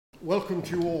Welcome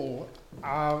to you all.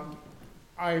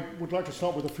 I would like to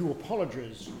start with a few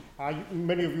apologies.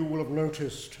 Many of you will have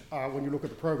noticed when you look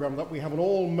at the programme that we have an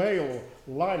all-male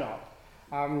lineup.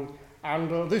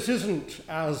 And this isn't,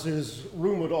 as is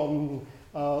rumoured on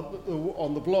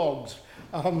the blogs,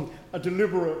 a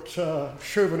deliberate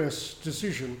chauvinist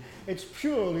decision. It's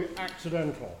purely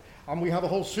accidental. And we have a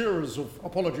whole series of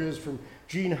apologies from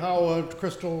Jean Howard,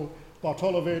 Crystal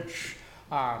Bartolovich,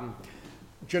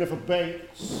 Jennifer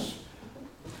Bates,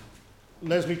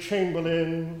 Leslie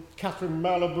Chamberlain, Catherine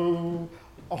Malibu,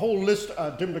 a whole list,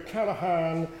 Dimda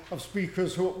Callahan, of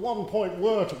speakers who at one point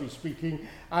were to be speaking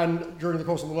and during the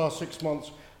course of the last 6 months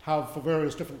have, for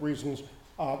various different reasons,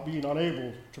 been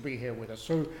unable to be here with us.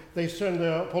 So they send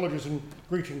their apologies and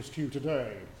greetings to you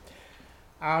today.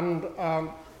 And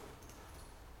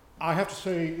I have to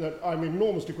say that I'm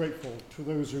enormously grateful to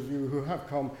those of you who have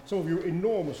come, some of you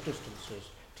enormous distances,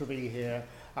 to be here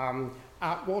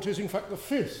at what is in fact the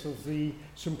fifth of the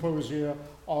symposia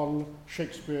on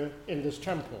Shakespeare in this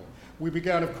temple. We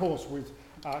began, of course, with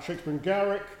Shakespeare and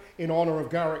Garrick, in honour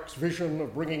of Garrick's vision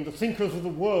of bringing the thinkers of the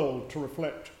world to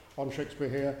reflect on Shakespeare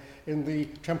here in the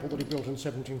temple that he built in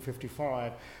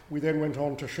 1755. We then went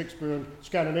on to Shakespeare and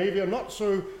Scandinavia, not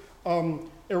so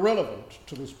irrelevant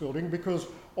to this building, because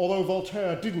although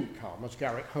Voltaire didn't come, as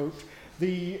Garrick hoped,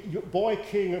 the boy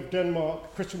king of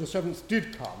Denmark, Christian VII,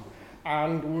 did come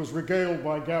and was regaled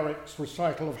by Garrick's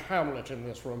recital of Hamlet in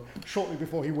this room shortly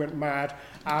before he went mad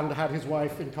and had his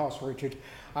wife incarcerated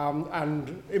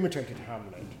and imitated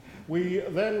Hamlet. We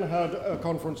then had a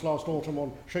conference last autumn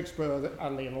on Shakespeare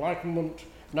and the Enlightenment,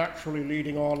 naturally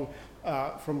leading on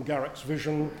from Garrick's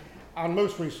vision, and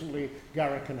most recently,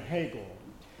 Garrick and Hegel.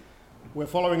 We're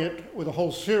following it with a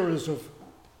whole series of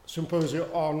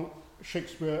symposia on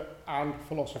Shakespeare and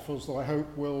philosophers that I hope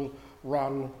will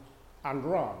run and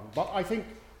run. But I think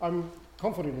I'm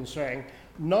confident in saying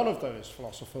none of those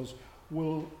philosophers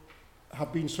will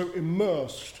have been so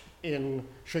immersed in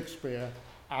Shakespeare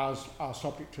as our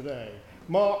subject today.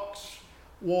 Marx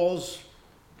was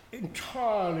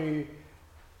entirely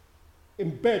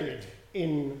embedded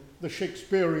in the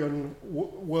Shakespearean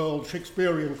world,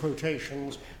 Shakespearean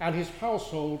quotations, and his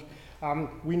household,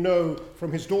 we know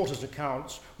from his daughter's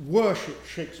accounts, worshipped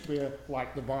Shakespeare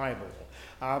like the Bible.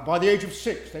 By the age of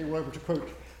 6, they were able to quote,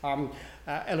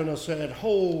 Eleanor said,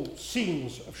 whole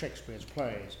scenes of Shakespeare's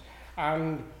plays.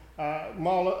 And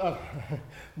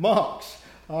Marx,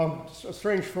 a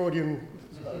strange Freudian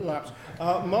lapse,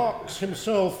 Marx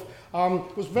himself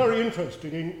was very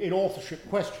interested in authorship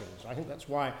questions. I think that's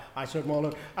why I said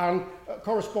Marlowe, and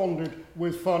corresponded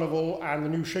with Furnival and the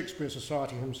New Shakespeare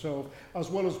Society himself, as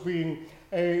well as being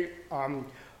a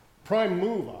prime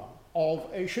mover of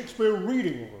a Shakespeare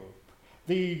reading group,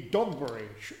 the Dogberry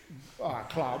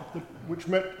Club, which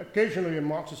met occasionally in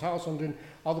Marx's house and in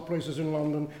other places in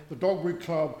London. The Dogberry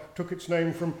Club took its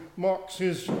name from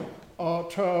Marx's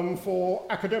term for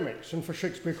academics and for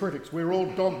Shakespeare critics. We're all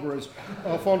Dogberries,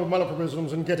 fond of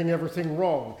malapropisms and getting everything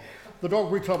wrong. The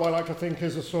Dogberry Club, I like to think,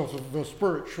 is a sort of a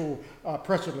spiritual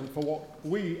precedent for what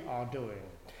we are doing.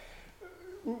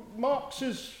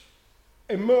 Marx's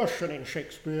immersion in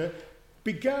Shakespeare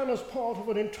began as part of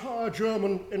an entire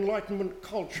German Enlightenment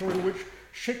culture in which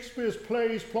Shakespeare's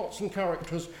plays, plots, and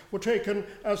characters were taken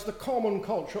as the common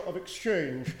culture of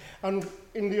exchange. And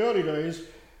in the early days,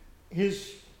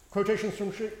 his quotations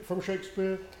from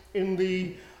Shakespeare in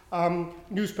the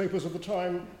newspapers of the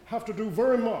time have to do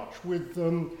very much with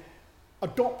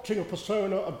adopting a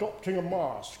persona, adopting a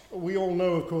mask. We all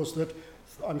know, of course, that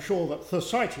I'm sure that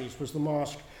Thersites was the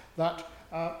mask that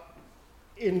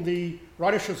in the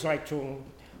Rheinische Zeitung,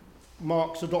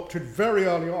 Marx adopted very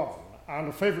early on. And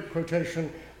a favourite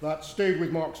quotation that stayed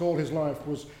with Marx all his life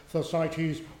was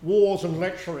Thersites, wars and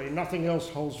lechery, nothing else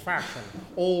holds fashion,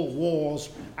 all wars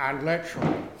and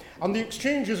lechery. And the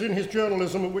exchanges in his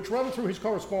journalism, which run through his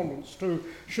correspondence too,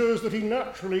 shows that he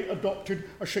naturally adopted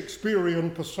a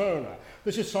Shakespearean persona.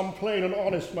 This is some plain and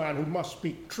honest man who must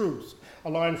speak truth. A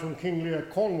line from King Lear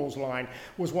Cornwall's line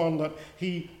was one that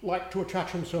he liked to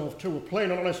attach himself to, a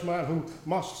plain and honest man who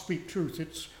must speak truth.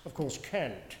 It's, of course,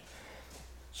 Kent.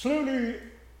 Slowly,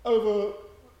 over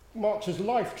Marx's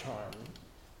lifetime,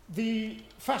 the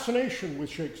fascination with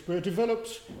Shakespeare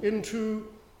develops into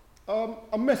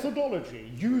a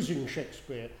methodology using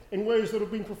Shakespeare in ways that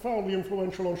have been profoundly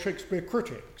influential on Shakespeare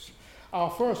critics. Our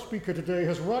first speaker today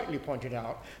has rightly pointed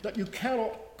out that you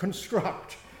cannot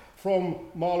construct from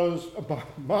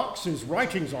Marx's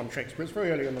writings on Shakespeare. It's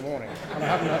very early in the morning, and I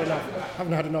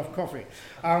haven't had enough coffee.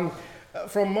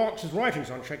 From Marx's writings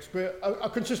on Shakespeare, a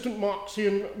consistent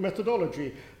Marxian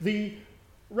methodology. The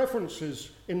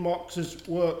references in Marx's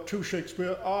work to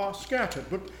Shakespeare are scattered,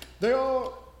 but they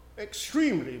are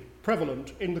extremely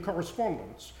prevalent in the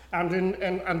correspondence and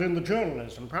in the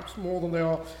journalism, perhaps more than they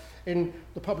are in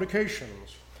the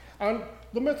publications. And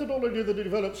the methodology that it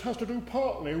develops has to do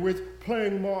partly with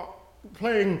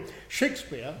playing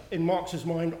Shakespeare, in Marx's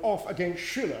mind, off against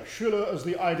Schiller. Schiller as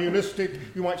the idealistic,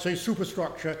 you might say,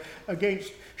 superstructure,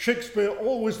 against Shakespeare,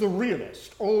 always the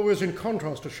realist, always in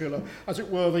contrast to Schiller, as it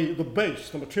were, the base,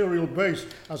 the material base,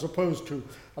 as opposed to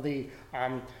the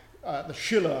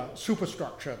Schiller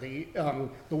superstructure,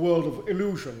 the world of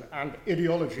illusion and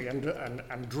ideology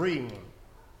and dream.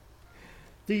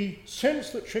 The sense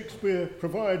that Shakespeare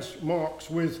provides Marx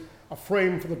with a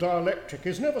frame for the dialectic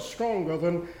is never stronger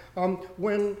than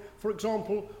when, for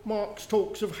example, Marx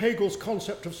talks of Hegel's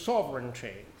concept of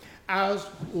sovereignty as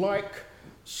like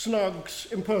Snug's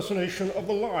impersonation of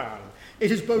the lion.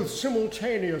 It is both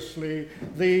simultaneously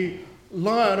the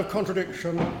lion of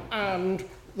contradiction and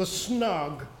the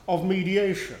Snug of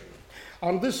mediation.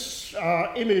 And this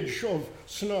image of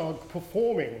Snug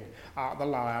performing the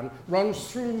lion runs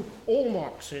through all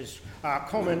Marx's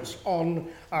comments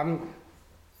on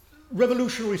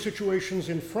revolutionary situations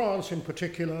in France in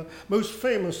particular, most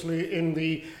famously in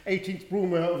the 18th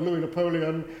Brumaire of Louis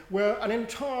Napoleon, where an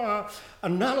entire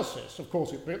analysis, of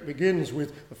course it begins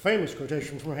with the famous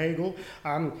quotation from Hegel,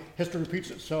 history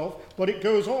repeats itself, but it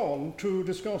goes on to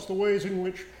discuss the ways in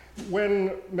which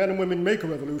when men and women make a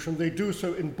revolution, they do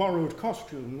so in borrowed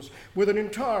costumes, with an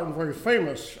entire and very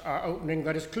famous opening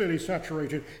that is clearly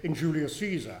saturated in Julius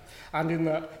Caesar. And in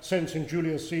that sense, in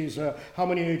Julius Caesar, how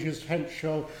many ages hence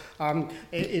shall,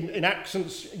 in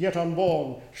accents yet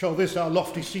unborn, shall this our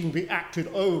lofty scene be acted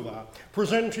over,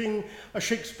 presenting a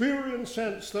Shakespearean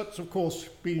sense that's, of course,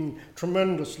 been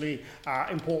tremendously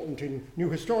important in new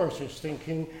historicist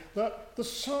thinking, that the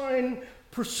sign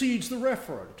precedes the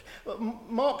referent.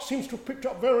 Marx seems to have picked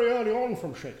up very early on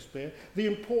from Shakespeare the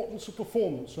importance of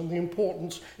performance and the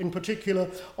importance in particular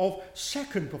of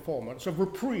second performance, of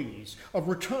reprise, of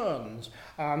returns,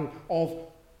 of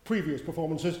previous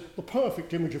performances, the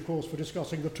perfect image, of course, for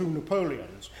discussing the two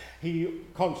Napoleons. He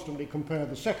constantly compared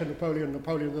the second Napoleon,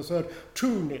 Napoleon III,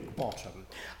 to Nick Bottom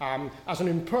as an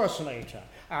impersonator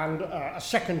and a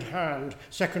second-hand,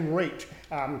 second-rate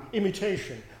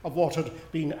imitation of what had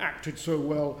been acted so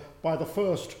well by the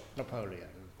first Napoleon.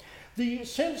 The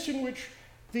sense in which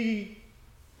the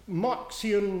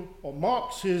Marxian, or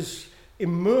Marx's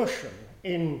immersion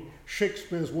in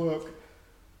Shakespeare's work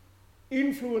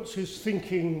influences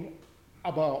thinking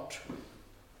about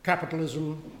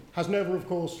capitalism has never, of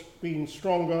course, been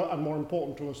stronger and more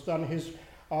important to us than his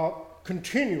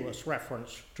continuous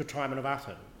reference to Timon of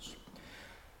Athens.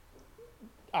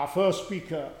 Our first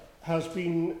speaker has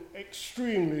been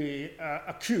extremely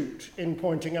acute in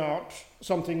pointing out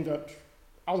something that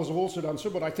others have also done so,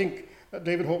 but I think that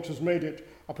David Hawkes has made it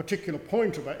a particular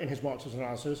point about in his Marxist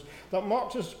analysis, that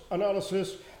Marxist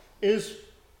analysis is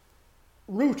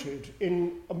rooted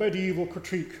in a medieval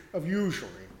critique of usury.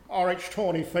 R.H.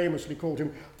 Tawney famously called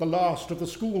him the last of the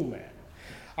schoolmen.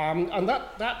 And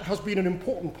that has been an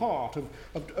important part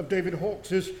of David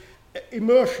Hawkes's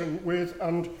immersion with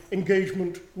and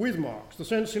engagement with Marx, the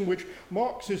sense in which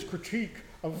Marx's critique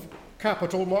of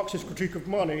capital, Marx's critique of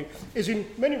money, is in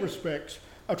many respects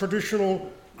a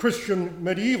traditional Christian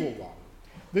medieval one.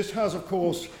 This has, of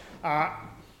course,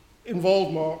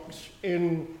 involved Marx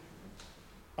in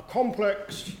a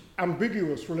complex,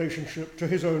 ambiguous relationship to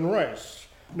his own race,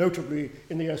 notably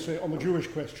in the essay on the Jewish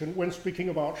question when speaking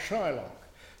about Shylock.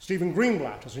 Stephen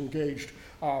Greenblatt has engaged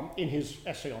in his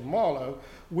essay on Marlowe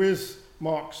with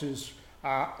Marx's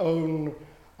own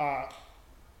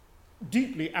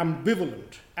deeply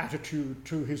ambivalent attitude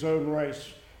to his own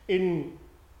race in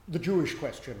the Jewish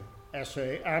question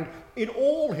essay and in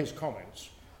all his comments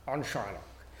on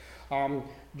Shylock,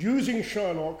 using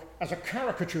Shylock as a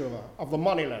caricature of the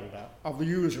moneylender, of the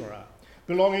usurer,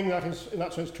 belonging in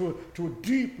that sense to a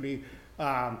deeply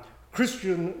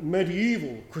Christian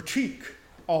medieval critique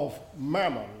of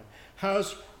mammon,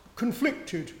 has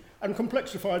conflicted and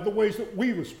complexified the ways that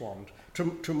we respond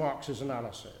to Marx's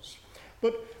analysis.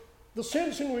 But the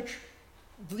sense in which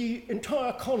the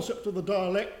entire concept of the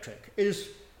dialectic is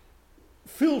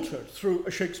filtered through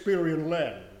a Shakespearean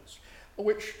lens,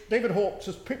 which David Hawkes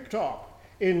has picked up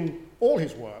in all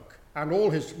his work and all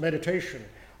his meditation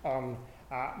on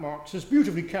Marx, is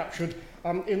beautifully captured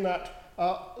in that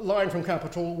line from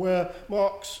Capital where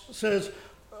Marx says,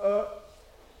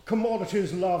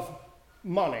 commodities love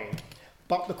money,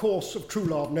 but the course of true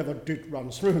love never did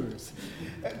run smooth.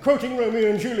 Quoting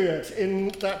Romeo and Juliet in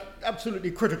that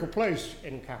absolutely critical place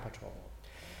in Capital.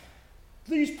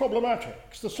 these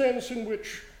problematics, the sense in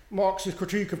which Marx's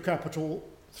critique of capital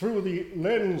through the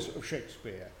lens of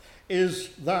Shakespeare is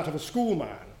that of a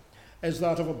schoolman, is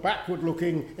that of a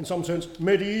backward-looking, in some sense,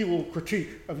 medieval critique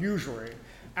of usury,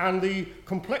 and the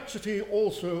complexity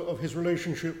also of his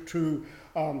relationship to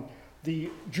the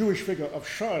Jewish figure of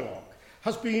Shylock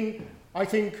has been, I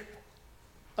think,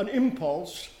 an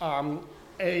impulse,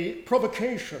 a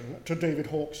provocation to David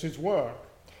Hawkes's work.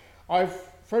 I've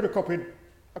photocopied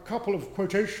a couple of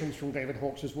quotations from David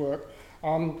Hawkes's work,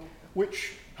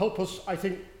 which help us, I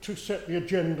think, to set the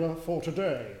agenda for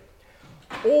today.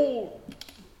 All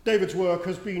David's work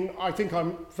has been, I think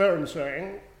I'm fair in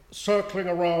saying, circling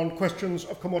around questions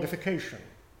of commodification.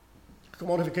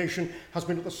 Commodification has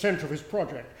been at the centre of his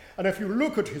project. And if you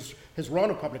look at his run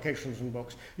of publications and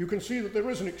books, you can see that there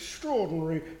is an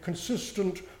extraordinary,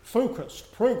 consistent,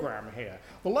 focused programme here,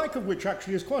 the like of which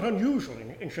actually is quite unusual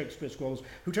in Shakespeare scholars,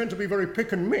 who tend to be very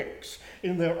pick and mix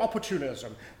in their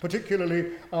opportunism,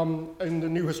 particularly in the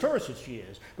new historicist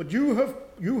years. But you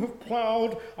have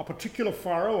ploughed a particular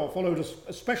furrow or followed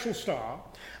a special star,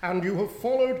 and you have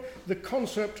followed the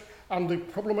concept and the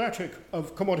problematic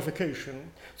of commodification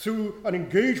through an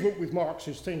engagement with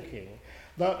Marx's thinking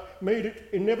that made it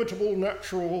inevitable,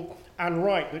 natural, and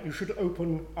right that you should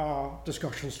open our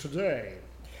discussions today.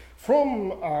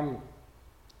 From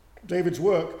David's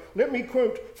work, let me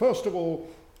quote, first of all,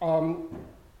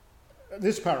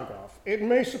 this paragraph. It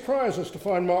may surprise us to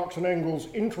find Marx and Engels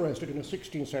interested in a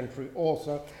 16th century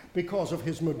author because of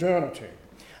his modernity.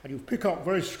 And you pick up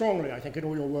very strongly, I think, in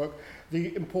all your work,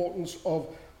 the importance of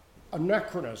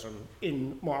anachronism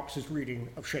in Marx's reading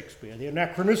of Shakespeare, the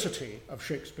anachronicity of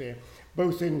Shakespeare,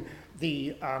 both in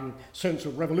the sense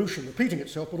of revolution repeating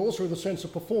itself, but also in the sense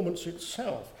of performance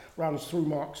itself, runs through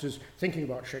Marx's thinking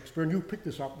about Shakespeare, and you pick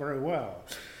this up very well.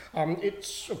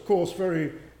 It's, of course,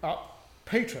 very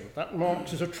patent that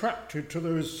Marx is attracted to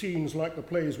those scenes like the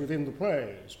plays within the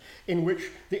plays, in which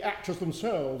the actors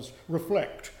themselves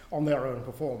reflect on their own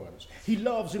performance. He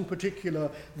loves, in particular,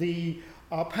 the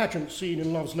pageant scene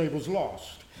in Love's Labour's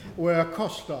Lost, where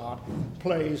Costard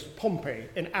plays Pompey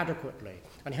inadequately,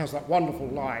 and he has that wonderful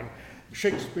line,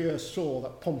 Shakespeare saw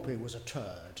that Pompey was a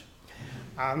turd.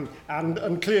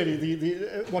 And clearly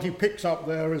what he picks up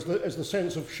there is the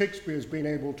sense of Shakespeare's being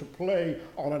able to play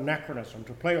on anachronism,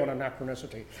 to play on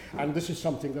anachronicity, and this is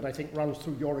something that I think runs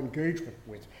through your engagement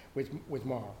with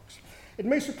Marx. It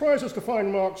may surprise us to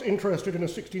find Marx interested in a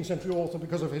 16th century author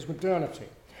because of his modernity.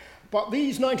 But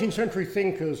these 19th century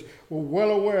thinkers were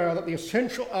well aware that the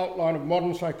essential outline of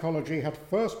modern psychology had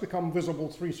first become visible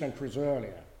 3 centuries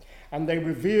earlier, and they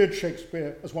revered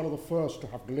Shakespeare as one of the first to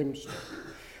have glimpsed it.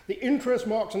 The interest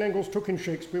Marx and Engels took in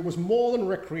Shakespeare was more than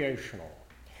recreational.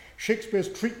 Shakespeare's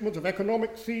treatment of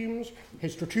economic themes,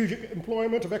 his strategic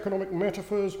employment of economic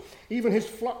metaphors, even his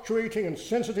fluctuating and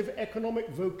sensitive economic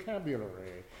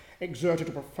vocabulary exerted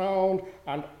a profound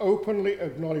and openly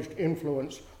acknowledged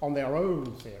influence on their own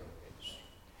theories.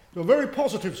 So a very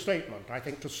positive statement, I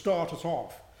think, to start us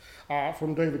off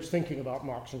from David's thinking about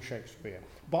Marx and Shakespeare.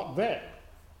 But then,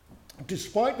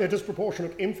 despite their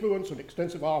disproportionate influence and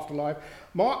extensive afterlife,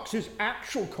 Marx's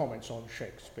actual comments on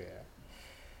Shakespeare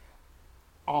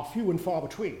are few and far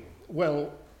between.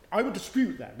 Well, I would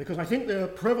dispute that, because I think they're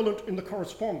prevalent in the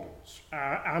correspondence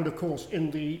and, of course,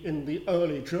 in the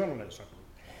early journalism.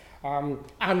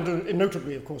 And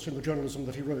notably, of course, in the journalism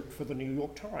that he wrote for the New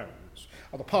York Times,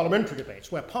 or the parliamentary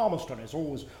debates, where Palmerston is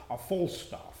always a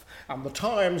Falstaff, and the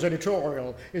Times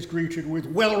editorial is greeted with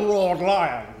well-roared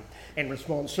lion in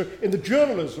response. So in the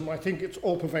journalism, I think it's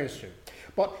all-pervasive.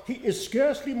 But he is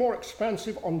scarcely more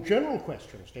expansive on general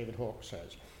questions, David Hawkes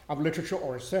says, of literature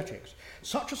or aesthetics.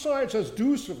 Such asides as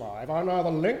do survive are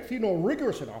neither lengthy nor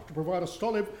rigorous enough to provide a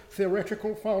solid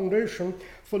theoretical foundation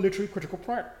for literary critical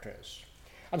practice.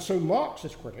 And so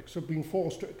Marxist critics have been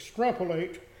forced to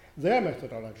extrapolate their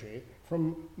methodology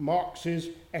from Marx's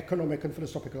economic and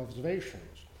philosophical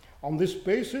observations. On this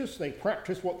basis, they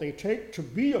practice what they take to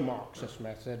be a Marxist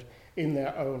method in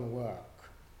their own work.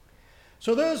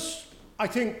 So there's, I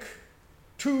think,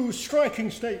 2 striking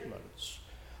statements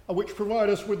which provide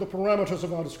us with the parameters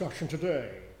of our discussion today.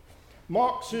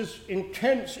 Marx's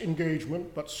intense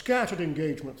engagement, but scattered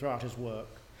engagement throughout his work,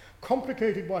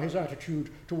 complicated by his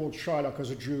attitude towards Shylock as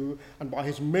a Jew and by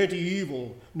his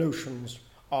medieval notions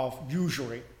of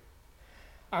usury,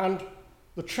 and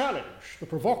the challenge, the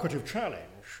provocative challenge,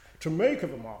 to make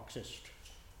of a Marxist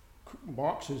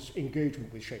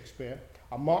engagement with Shakespeare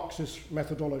a Marxist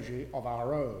methodology of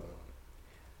our own.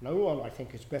 No one, I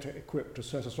think, is better equipped to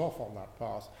set us off on that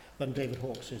path than David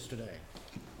Hawkes is today.